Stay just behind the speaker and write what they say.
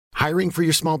Hiring for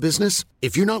your small business?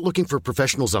 If you're not looking for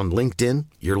professionals on LinkedIn,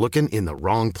 you're looking in the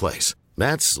wrong place.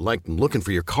 That's like looking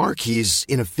for your car keys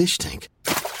in a fish tank.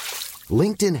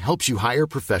 LinkedIn helps you hire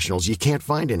professionals you can't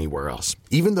find anywhere else,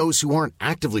 even those who aren't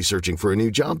actively searching for a new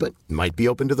job but might be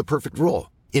open to the perfect role.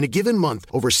 In a given month,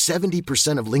 over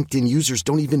 70% of LinkedIn users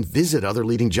don't even visit other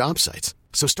leading job sites.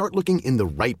 So start looking in the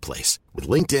right place. With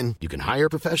LinkedIn, you can hire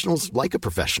professionals like a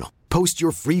professional. Post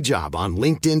your free job on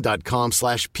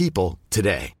linkedin.com/people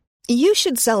today. You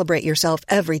should celebrate yourself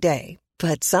every day,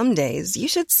 but some days you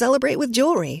should celebrate with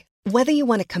jewelry. Whether you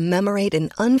want to commemorate an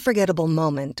unforgettable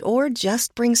moment or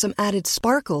just bring some added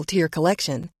sparkle to your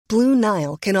collection, Blue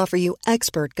Nile can offer you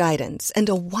expert guidance and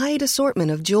a wide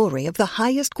assortment of jewelry of the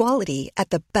highest quality at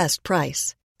the best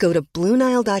price. Go to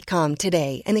BlueNile.com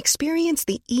today and experience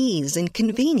the ease and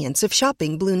convenience of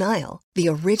shopping Blue Nile, the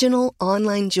original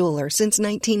online jeweler since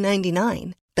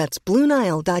 1999. That's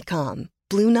BlueNile.com.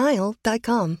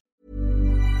 BlueNile.com.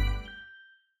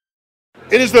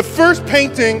 It is the first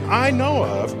painting I know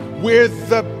of where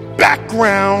the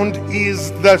background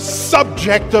is the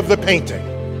subject of the painting.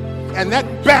 And that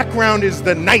background is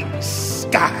the night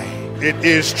sky. It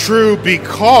is true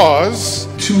because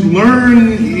to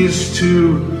learn is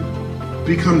to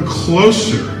become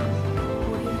closer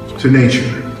to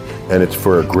nature. And it's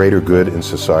for a greater good in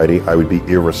society. I would be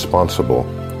irresponsible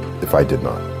if I did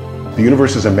not. The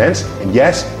universe is immense, and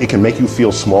yes, it can make you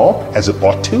feel small, as it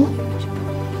ought to.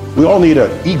 We all need an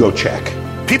ego check.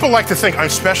 people like to think I'm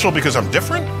special because I'm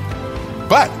different,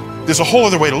 but there's a whole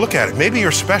other way to look at it. Maybe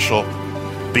you're special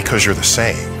because you're the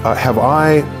same. Have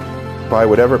I, by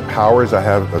whatever powers I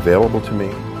have available to me,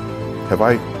 have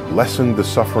I lessened the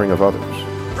suffering of others?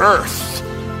 Earth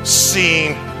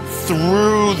seen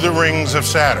through the rings of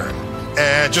Saturn.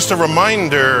 And just a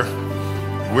reminder,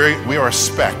 we are a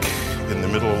speck in the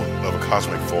middle of a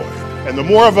cosmic void. And the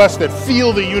more of us that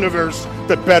feel the universe,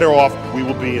 the better off we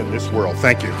will be in this world.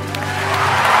 Thank you.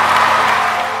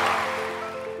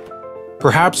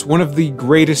 Perhaps one of the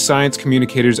greatest science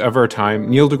communicators of our time,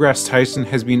 Neil deGrasse Tyson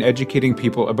has been educating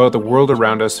people about the world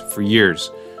around us for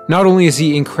years. Not only is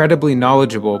he incredibly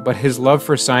knowledgeable, but his love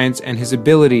for science and his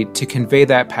ability to convey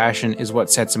that passion is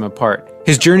what sets him apart.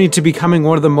 His journey to becoming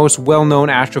one of the most well-known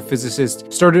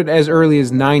astrophysicists started as early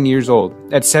as 9 years old.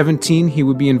 At 17, he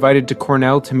would be invited to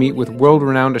Cornell to meet with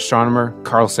world-renowned astronomer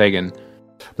Carl Sagan.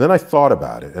 Then I thought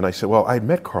about it, and I said, well, I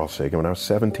met Carl Sagan when I was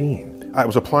 17. I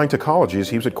was applying to colleges.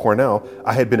 He was at Cornell.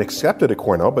 I had been accepted at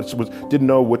Cornell, but didn't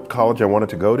know what college I wanted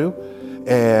to go to.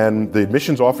 And the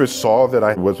admissions office saw that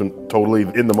I wasn't totally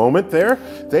in the moment there.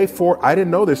 I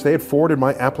didn't know this, they had forwarded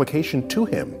my application to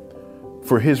him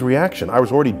for his reaction. I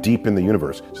was already deep in the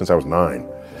universe since I was 9.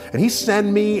 And he sent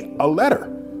me a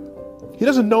letter. He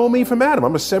doesn't know me from Adam.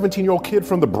 I'm a 17-year-old kid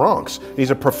from the Bronx.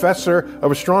 He's a professor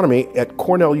of astronomy at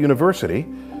Cornell University.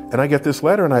 And I get this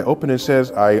letter and I open it and it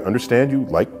says, I understand you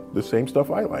like the same stuff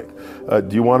I like.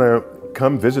 Do you want to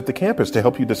come visit the campus to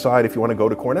help you decide if you want to go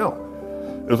to Cornell?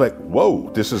 It was like,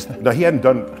 whoa, now he hadn't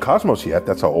done Cosmos yet,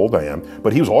 that's how old I am,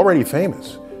 but he was already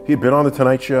famous. He had been on The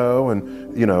Tonight Show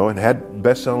and had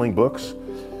best-selling books.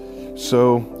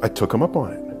 So I took him up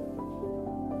on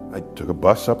it. I took a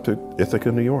bus up to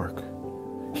Ithaca, New York.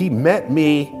 He met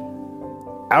me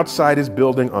outside his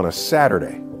building on a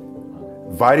Saturday,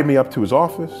 invited me up to his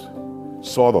office,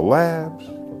 saw the labs.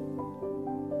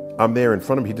 I'm there in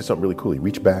front of him. He did something really cool. He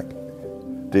reached back,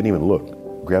 didn't even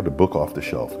look, grabbed a book off the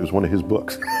shelf. It was one of his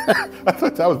books. I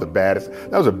thought that was the baddest.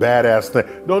 That was a badass thing.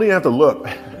 Don't even have to look.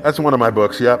 That's one of my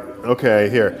books. Yep. Okay,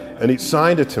 here. And he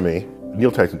signed it to me.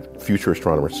 Neil Tyson, future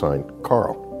astronomer, signed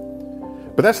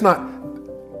Carl. But that's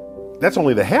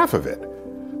only the half of it.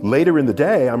 Later in the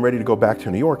day, I'm ready to go back to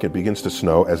New York. It begins to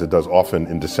snow, as it does often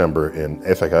in December in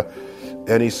Ithaca.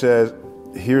 And he says,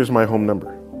 here's my home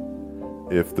number.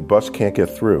 If the bus can't get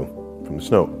through from the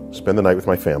snow, spend the night with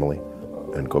my family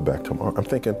and go back tomorrow. I'm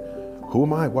thinking, who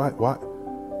am I? Why?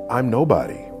 I'm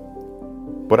nobody.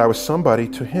 But I was somebody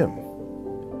to him.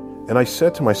 And I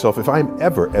said to myself, if I'm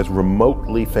ever as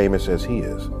remotely famous as he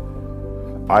is,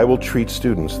 I will treat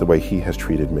students the way he has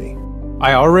treated me.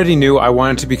 I already knew I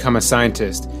wanted to become a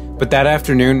scientist, but that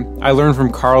afternoon, I learned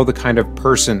from Carl the kind of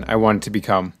person I wanted to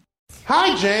become.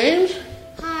 Hi, James.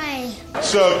 Hi.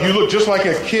 So you look just like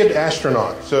a kid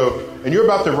astronaut. And you're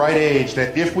about the right age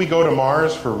that if we go to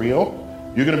Mars for real,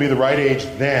 you're going to be the right age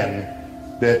then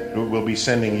that we'll be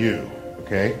sending you,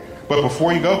 okay? But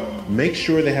before you go, make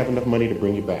sure they have enough money to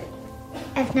bring you back.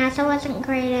 If NASA wasn't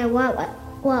created,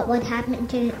 what would happen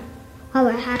to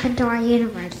our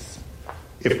universe?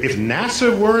 If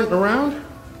NASA weren't around,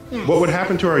 Yes. What would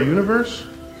happen to our universe?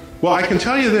 Well, I can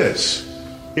tell you this.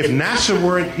 If NASA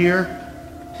weren't here,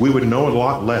 we would know a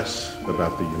lot less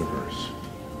about the universe.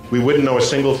 We wouldn't know a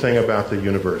single thing about the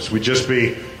universe. We'd just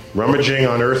be rummaging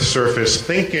on Earth's surface,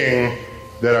 thinking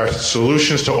that our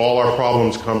solutions to all our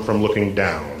problems come from looking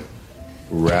down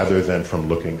rather than from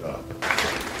looking up.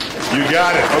 You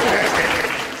got it, okay.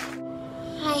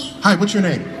 Hi, Hi, what's your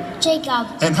name? Jacob.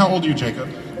 And how old are you, Jacob?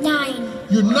 9.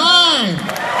 You're 9!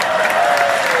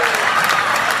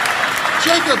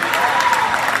 Jacob,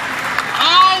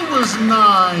 I was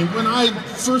 9 when I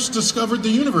first discovered the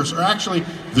universe, or actually,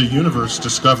 the universe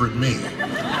discovered me.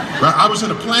 I was in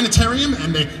a planetarium,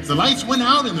 and the lights went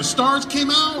out, and the stars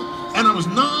came out, and I was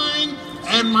 9,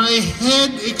 and my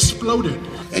head exploded.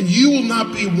 And you will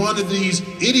not be one of these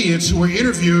idiots who were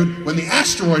interviewed when the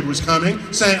asteroid was coming,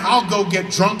 saying, I'll go get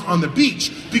drunk on the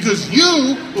beach, because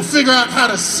you will figure out how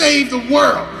to save the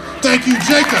world. Thank you,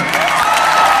 Jacob.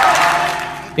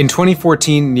 In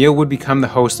 2014, Neil would become the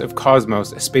host of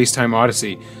Cosmos, a Spacetime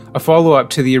Odyssey, a follow-up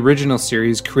to the original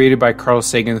series created by Carl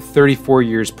Sagan 34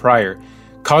 years prior.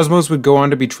 Cosmos would go on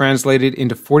to be translated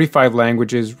into 45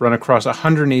 languages, run across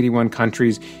 181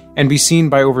 countries, and be seen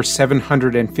by over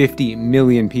 750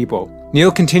 million people. Neil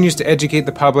continues to educate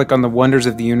the public on the wonders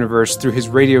of the universe through his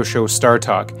radio show Star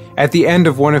Talk. At the end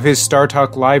of one of his Star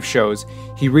Talk live shows,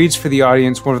 he reads for the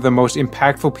audience one of the most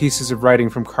impactful pieces of writing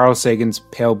from Carl Sagan's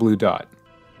Pale Blue Dot.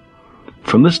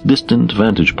 From this distant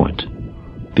vantage point,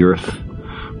 the Earth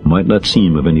might not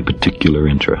seem of any particular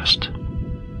interest.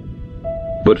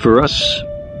 But for us,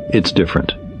 it's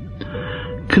different.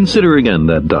 Consider again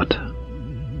that dot.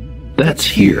 That's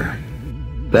here.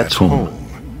 That's home.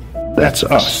 That's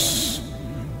us.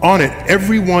 On it,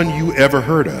 everyone you ever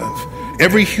heard of,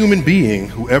 every human being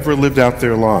who ever lived out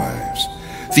their lives,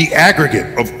 the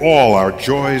aggregate of all our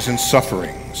joys and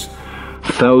sufferings.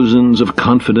 Thousands of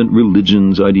confident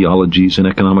religions, ideologies, and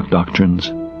economic doctrines.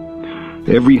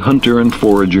 Every hunter and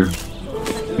forager,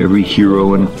 every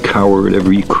hero and coward,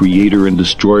 every creator and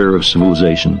destroyer of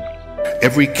civilization.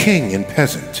 Every king and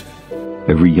peasant.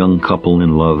 Every young couple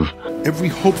in love. Every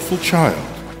hopeful child.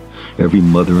 Every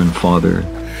mother and father.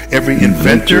 Every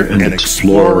inventor and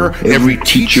explorer. Every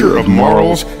teacher of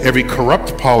morals. Every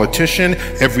corrupt politician.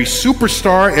 Every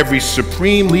superstar. Every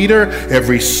supreme leader.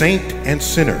 Every saint and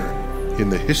sinner in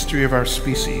the history of our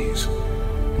species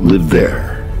lived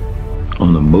there,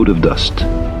 on the mote of dust,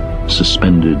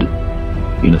 suspended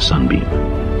in a sunbeam.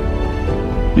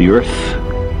 The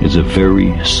Earth is a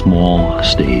very small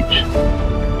stage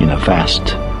in a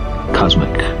vast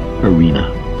cosmic arena.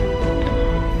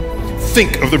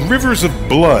 Think of the rivers of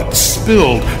blood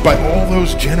spilled by all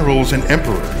those generals and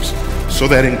emperors, so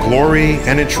that in glory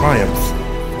and in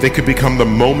triumph they could become the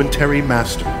momentary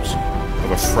masters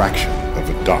of a fraction of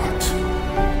a dot.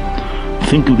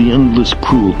 Think of the endless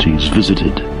cruelties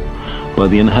visited by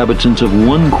the inhabitants of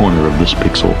one corner of this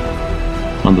pixel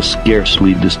on the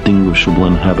scarcely distinguishable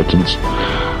inhabitants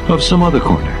of some other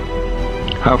corner.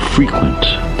 How frequent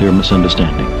their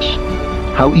misunderstandings,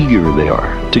 how eager they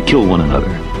are to kill one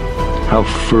another, how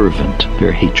fervent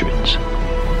their hatreds.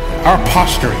 Our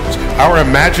posturings, our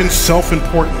imagined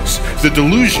self-importance, the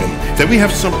delusion that we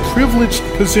have some privileged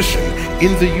position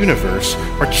in the universe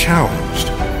are challenged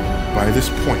by this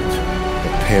point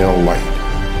of pale light.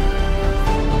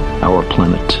 Our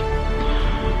planet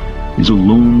is a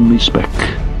lonely speck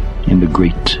in the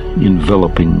great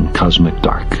enveloping cosmic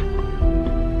dark.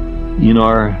 In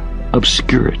our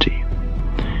obscurity,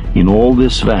 in all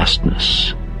this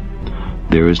vastness,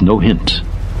 there is no hint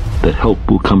that help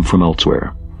will come from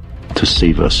elsewhere to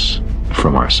save us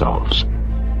from ourselves.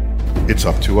 It's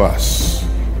up to us.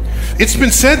 It's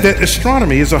been said that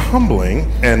astronomy is a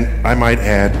humbling, and I might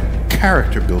add,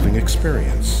 character-building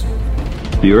experience.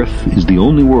 The Earth is the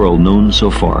only world known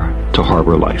so far to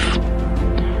harbor life.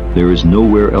 There is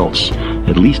nowhere else,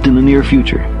 at least in the near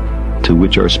future, to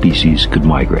which our species could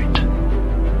migrate.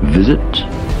 Visit?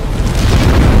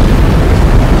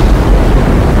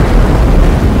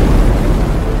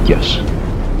 Yes.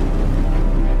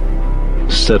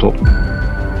 Settle?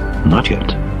 Not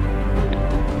yet.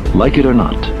 Like it or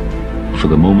not, for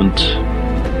the moment,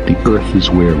 the Earth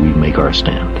is where we make our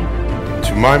stand.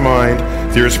 To my mind,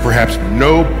 there is perhaps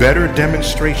no better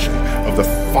demonstration of the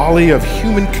folly of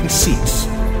human conceits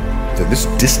than this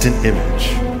distant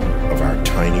image of our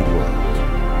tiny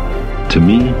world. To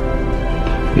me,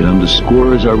 it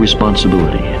underscores our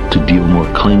responsibility to deal more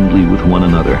kindly with one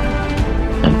another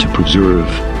and to preserve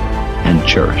and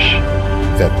cherish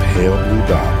that pale blue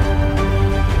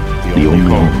dot, the only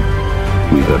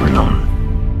home we've ever known.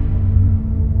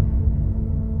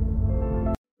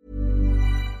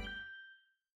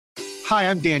 Hi,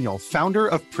 I'm Daniel, founder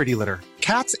of Pretty Litter.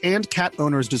 Cats and cat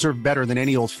owners deserve better than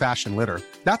any old-fashioned litter.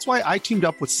 That's why I teamed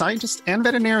up with scientists and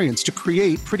veterinarians to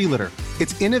create Pretty Litter.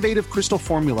 Its innovative crystal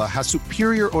formula has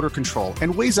superior odor control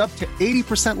and weighs up to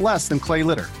 80% less than clay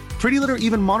litter. Pretty Litter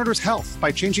even monitors health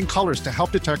by changing colors to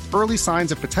help detect early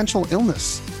signs of potential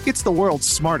illness. It's the world's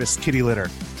smartest kitty litter.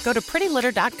 Go to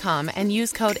prettylitter.com and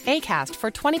use code ACAST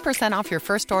for 20% off your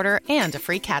first order and a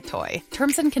free cat toy.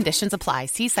 Terms and conditions apply.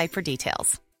 See site for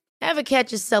details. Ever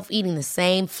catch yourself eating the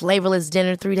same flavorless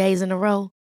dinner 3 days in a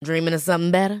row? Dreaming of something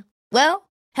better? Well,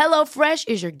 HelloFresh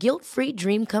is your guilt-free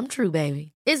dream come true,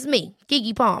 baby. It's me,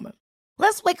 Keke Palmer.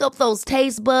 Let's wake up those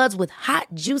taste buds with hot,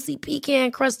 juicy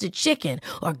pecan-crusted chicken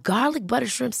or garlic butter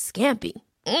shrimp scampi.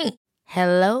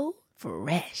 Hello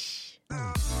Fresh.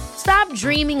 Stop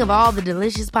dreaming of all the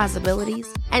delicious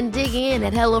possibilities and dig in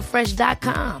at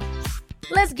HelloFresh.com.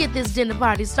 Let's get this dinner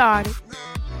party started.